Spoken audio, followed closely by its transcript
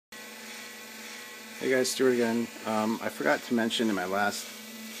Hey guys, Stuart again. I forgot to mention in my last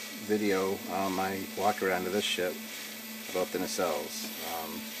video my walk around of this ship about the nacelles.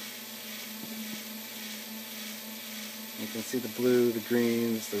 You can see the blue, the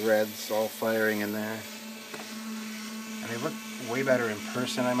greens, the reds all firing in there. And they look way better in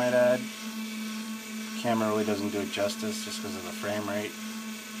person, I might add. The camera really doesn't do it justice just because of the frame rate.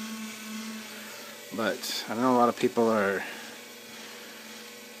 But I know a lot of people are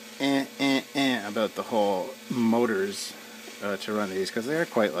about the whole motors to run these because they are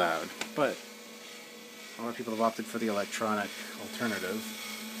quite loud, but a lot of people have opted for the electronic alternative,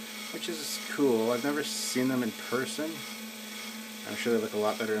 which is cool. I've never seen them in person. I'm sure they look a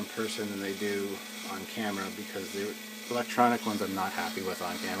lot better in person than they do on camera because the electronic ones I'm not happy with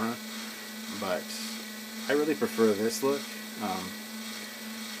on camera, but I really prefer this look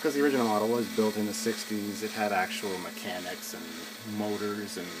because the original model was built in the 60s. It had actual mechanics and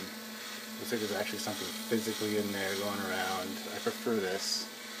motors, and looks like there's actually something physically in there going around. I prefer this.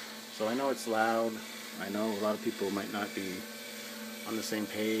 So I know it's loud. I know a lot of people might not be on the same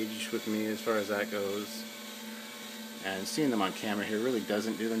page with me as far as that goes. And seeing them on camera here really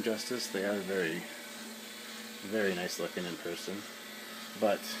doesn't do them justice. They are very, very nice looking in person.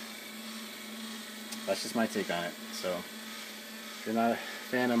 But that's just my take on it. So if you're not a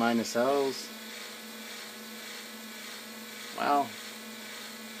fan of my nacelles, well,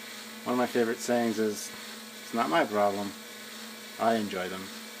 one of my favorite sayings is, it's not my problem, I enjoy them.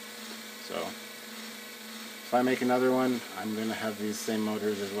 So if I make another one, I'm going to have these same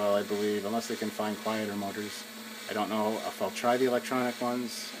motors as well, I believe, unless they can find quieter motors. I don't know if I'll try the electronic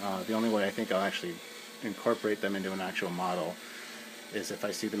ones. The only way I think I'll actually incorporate them into an actual model is if I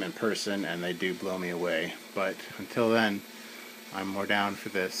see them in person and they do blow me away. But until then, I'm more down for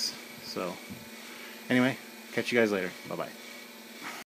this. So anyway, catch you guys later. Bye-bye.